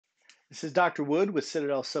This is Dr. Wood with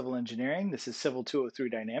Citadel Civil Engineering. This is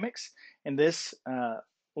CIVL203 Dynamics. In this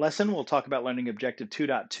lesson, we'll talk about learning Objective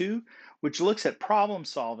 2.2, which looks at problem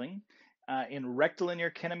solving in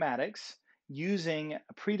rectilinear kinematics using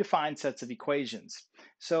predefined sets of equations.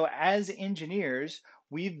 So as engineers,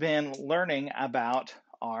 we've been learning about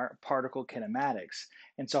our particle kinematics.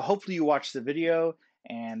 And so hopefully you watched the video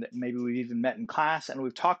and maybe we've even met in class and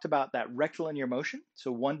we've talked about that rectilinear motion,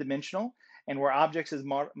 so one-dimensional, and where objects is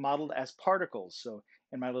modeled as particles. So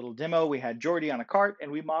in my little demo, we had Jordy on a cart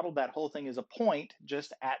and we modeled that whole thing as a point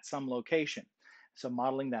just at some location. So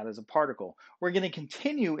modeling that as a particle. We're going to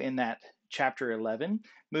continue in that chapter 11,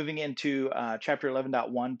 moving into chapter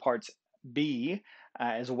 11.1 parts B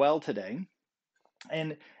as well today.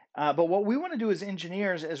 And but what we want to do as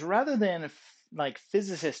engineers is rather than like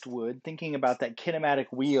physicists would, thinking about that kinematic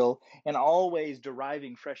wheel and always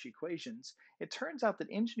deriving fresh equations, it turns out that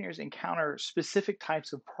engineers encounter specific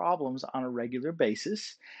types of problems on a regular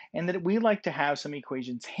basis, and that we like to have some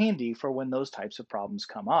equations handy for when those types of problems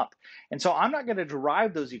come up. And so I'm not going to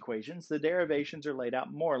derive those equations. The derivations are laid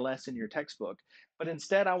out more or less in your textbook, but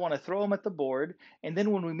instead I want to throw them at the board, and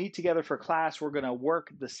then when we meet together for class, we're going to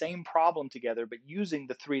work the same problem together, but using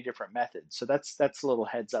the three different methods. So that's a little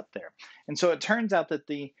heads up there. And so it turns out that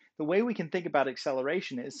the way we can think about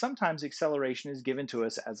acceleration is sometimes acceleration is given to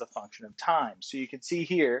us as a function of time. So you can see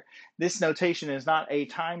here, this notation is not a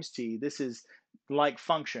times t, this is like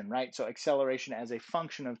function, right? So acceleration as a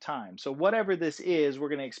function of time. So whatever this is, we're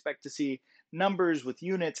going to expect to see numbers with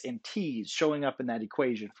units and t's showing up in that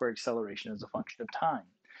equation for acceleration as a function of time.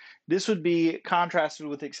 This would be contrasted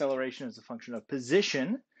with acceleration as a function of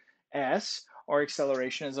position, s, or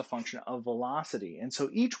acceleration as a function of velocity. And so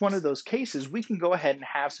each one of those cases, we can go ahead and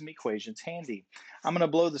have some equations handy. I'm going to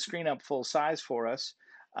blow the screen up full size for us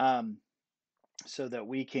so that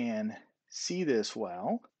we can see this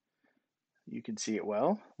well. You can see it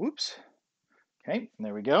well. Whoops. Okay,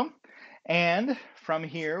 there we go. And from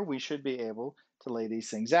here, we should be able to lay these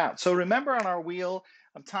things out. So remember on our wheel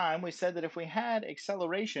of time, we said that if we had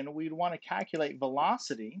acceleration, we'd want to calculate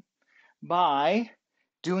velocity by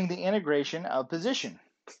doing the integration of position.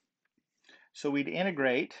 So we'd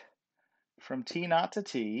integrate from t naught to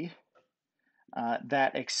t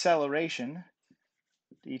that acceleration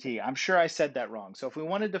dt. I'm sure I said that wrong. So if we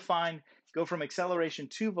wanted to go from acceleration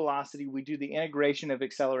to velocity, we do the integration of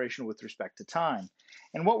acceleration with respect to time.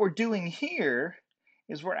 And what we're doing here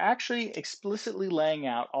is we're actually explicitly laying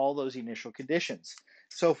out all those initial conditions.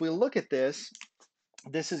 So if we look at this,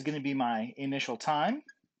 this is going to be my initial time.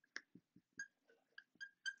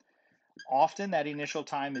 Often that initial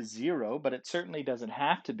time is 0, but it certainly doesn't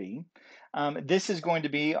have to be. This is going to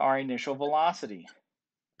be our initial velocity.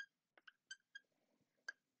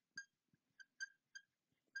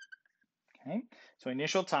 Okay, so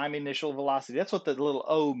initial time, initial velocity. That's what the little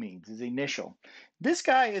O means, is initial. This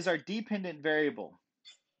guy is our dependent variable.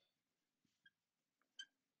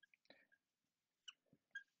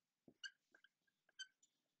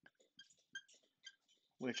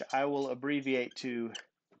 Which I will abbreviate to,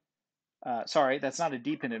 sorry, that's not a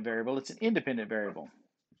dependent variable, it's an independent variable.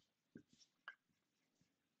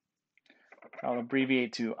 I'll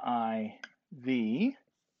abbreviate to IV.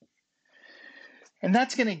 And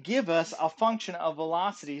that's going to give us a function of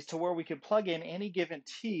velocities to where we could plug in any given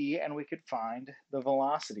t and we could find the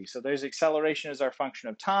velocity. So there's acceleration as our function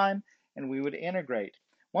of time, and we would integrate.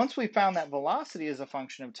 Once we found that velocity as a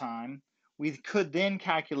function of time, we could then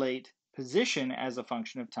calculate position as a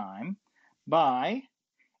function of time by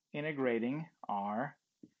integrating our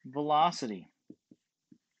velocity.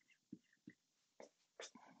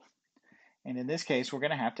 And in this case, we're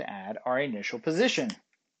going to have to add our initial position.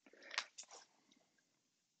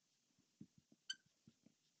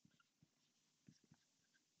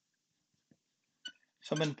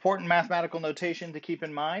 Some important mathematical notation to keep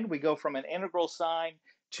in mind. We go from an integral sign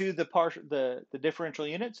to the differential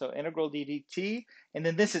unit, so integral dt, and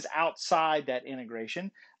then this is outside that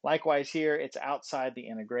integration. Likewise here, it's outside the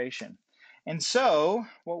integration. And so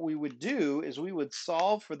what we would do is we would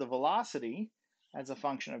solve for the velocity as a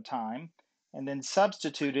function of time and then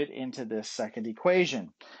substitute it into this second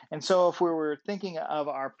equation. And so if we were thinking of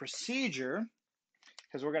our procedure,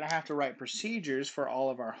 because we're going to have to write procedures for all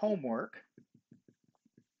of our homework,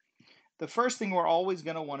 the first thing we're always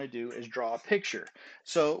going to want to do is draw a picture.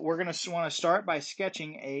 So we're going to want to start by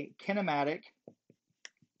sketching a kinematic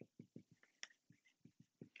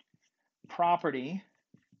property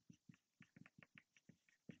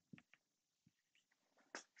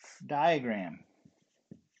diagram.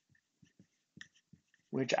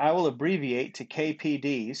 which I will abbreviate to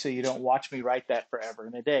KPD so you don't watch me write that forever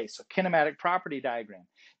and a day. So kinematic property diagram.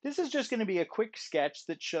 This is just going to be a quick sketch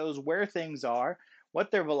that shows where things are,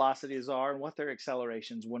 what their velocities are, and what their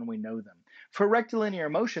accelerations when we know them. For rectilinear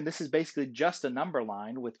motion, this is basically just a number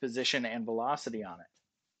line with position and velocity on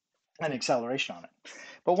it, and acceleration on it.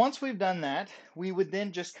 But once we've done that, we would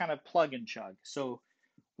then just kind of plug and chug. So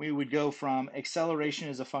we would go from acceleration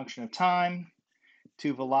as a function of time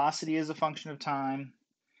to velocity as a function of time,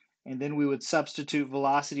 and then we would substitute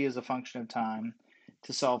velocity as a function of time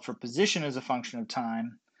to solve for position as a function of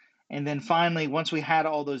time. And then finally, once we had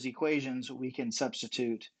all those equations, we can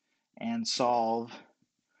substitute and solve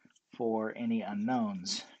for any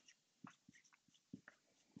unknowns.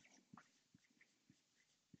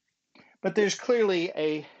 But there's clearly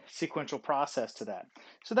a sequential process to that.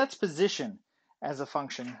 So that's position as a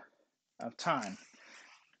function of time.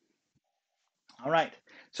 All right.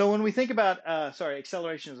 So when we think about,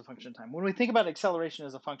 acceleration as a function of time. When we think about acceleration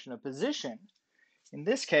as a function of position, in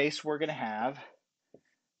this case, we're going to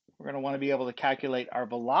want to be able to calculate our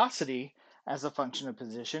velocity as a function of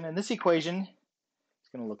position. And this equation is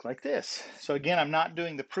going to look like this. So again, I'm not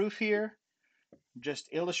doing the proof here, I'm just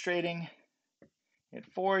illustrating it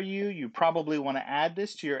for you. You probably want to add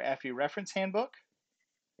this to your FE reference handbook.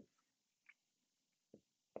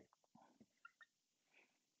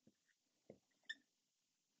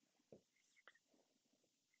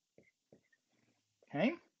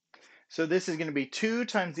 Okay. So this is going to be 2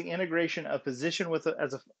 times the integration of position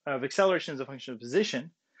of acceleration as a function of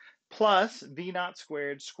position plus v naught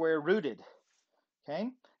squared square rooted. Okay,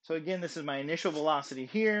 so again, this is my initial velocity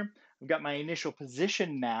here. I've got my initial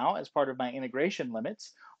position now as part of my integration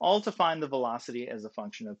limits, all to find the velocity as a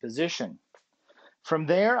function of position. From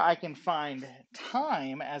there, I can find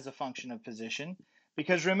time as a function of position,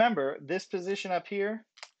 because remember, this position up here,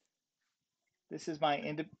 this is my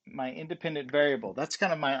independent variable. That's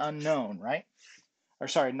kind of my unknown, right? Or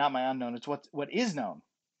sorry, not my unknown, it's what is known.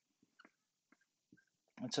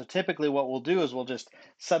 And so typically what we'll do is we'll just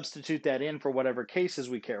substitute that in for whatever cases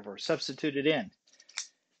we care for, substitute it in.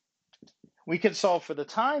 We could solve for the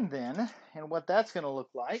time then, and what that's going to look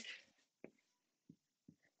like.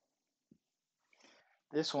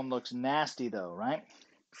 This one looks nasty though, right?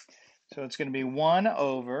 So it's going to be 1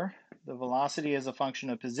 over the velocity as a function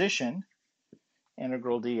of position,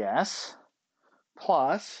 integral ds,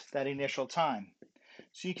 plus that initial time.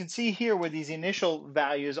 So you can see here where these initial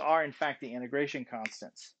values are in fact the integration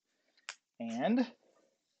constants. And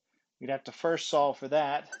we'd have to first solve for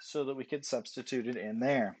that so that we could substitute it in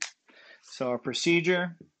there. So our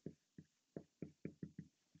procedure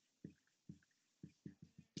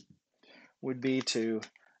would be to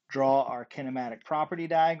draw our kinematic property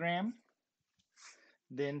diagram,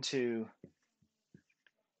 then to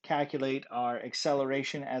calculate our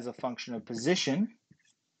acceleration as a function of position,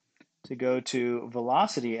 to go to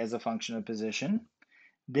velocity as a function of position,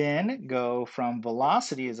 then go from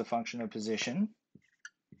velocity as a function of position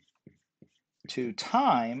to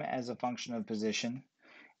time as a function of position,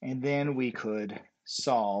 and then we could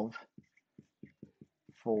solve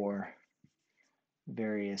for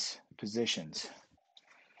various positions.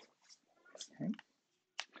 Okay.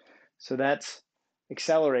 So that's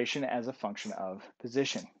acceleration as a function of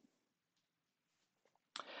position.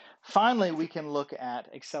 Finally, we can look at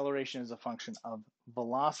acceleration as a function of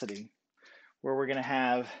velocity, where we're going to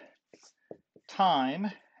have time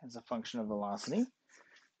as a function of velocity.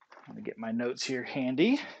 I'm going to get my notes here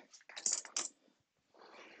handy.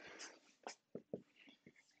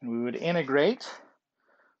 And we would integrate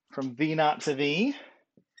from v naught to v,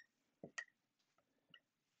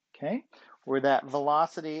 okay, where that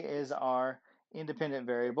velocity is our independent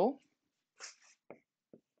variable.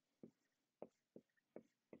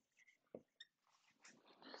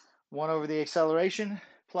 One over the acceleration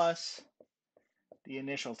plus the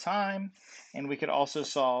initial time, and we could also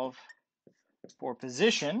solve for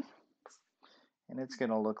position, and it's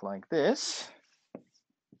going to look like this.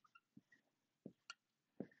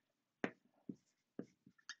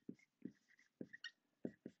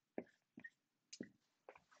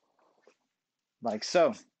 Like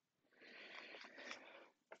so.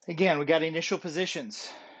 Again, we got initial positions,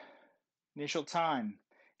 initial time,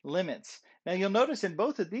 limits. Now you'll notice in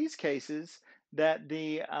both of these cases that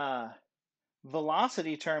the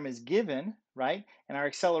velocity term is given, right? And our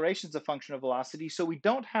acceleration is a function of velocity, so we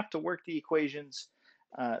don't have to work the equations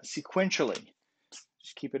sequentially.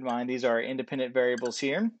 Just keep in mind these are independent variables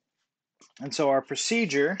here. And so our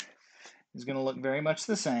procedure is going to look very much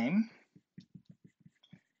the same,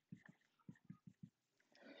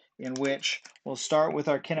 in which we'll start with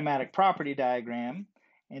our kinematic property diagram,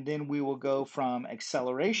 And then we will go from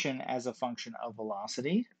acceleration as a function of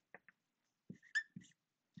velocity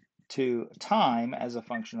to time as a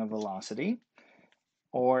function of velocity,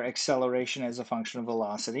 or acceleration as a function of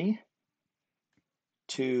velocity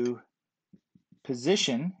to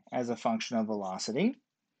position as a function of velocity,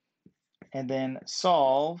 and then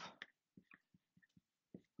solve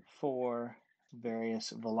for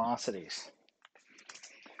various velocities.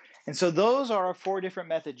 And so those are our 4 different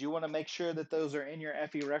methods. You want to make sure that those are in your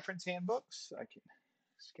FE reference handbooks. I can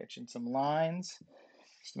sketch in some lines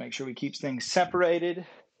just to make sure we keep things separated. Like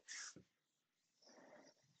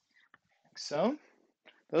so.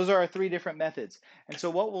 Those are our 3 different methods. And so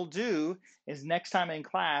what we'll do is next time in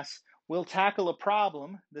class, we'll tackle a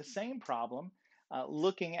problem, the same problem,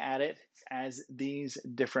 looking at it as these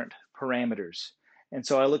different parameters. And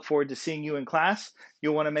so I look forward to seeing you in class.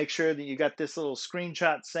 You'll want to make sure that you got this little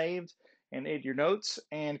screenshot saved and in your notes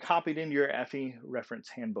and copied into your FE reference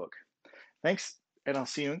handbook. Thanks, and I'll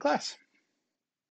see you in class.